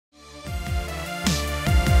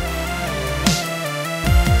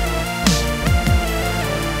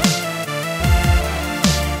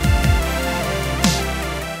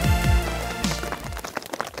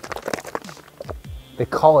They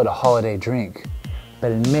call it a holiday drink,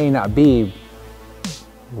 but it may not be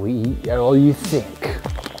all you think.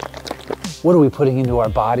 What are we putting into our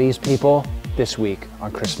bodies, people? This week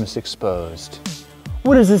on Christmas Exposed.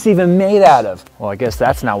 What is this even made out of? Well, I guess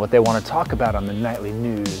that's not what they want to talk about on the nightly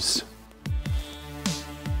news.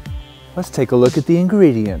 Let's take a look at the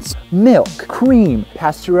ingredients. Milk, cream,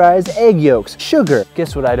 pasteurized egg yolks, sugar.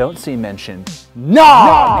 Guess what I don't see mentioned?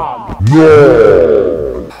 Nog!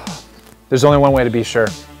 No! There's only one way to be sure.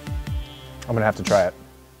 I'm gonna have to try it.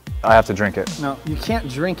 I have to drink it. No, you can't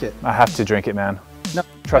drink it. I have to drink it, man. No.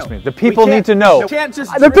 Trust me, the people need to know. You can't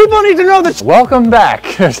just the people need to know that. Welcome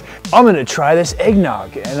back. I'm gonna try this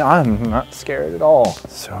eggnog and I'm not scared at all.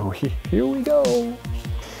 So here we go.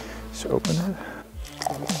 Just open it.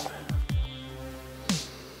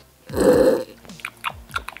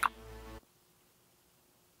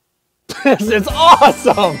 It's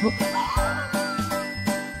awesome!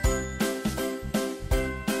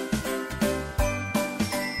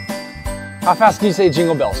 How fast can you say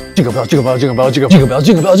jingle bells? Jingle bell, jingle bell, jingle bell, jingle bell,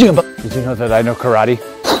 jingle bell, jingle bell. Did you know that I know karate?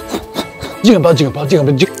 Jingle bell, jingle bell, jingle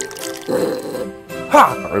bell, jingle bell.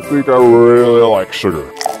 Ha! I think I really like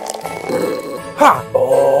sugar. Ha!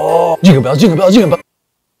 Oh! Jingle bell, jingle bell, jingle bell.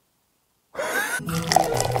 I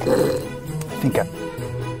think I...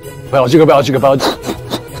 Bell, jingle bell, jingle bell.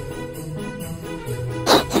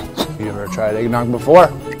 You ever tried eggnog before?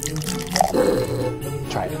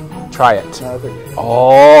 Try it. Try it.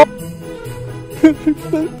 Oh!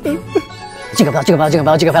 Jingle bell, jingle bell, jingle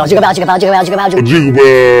bell, jingle bell, jingle bell, jingle bell, jingle bell, jingle bell, jingle bell. Jingle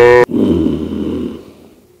bell!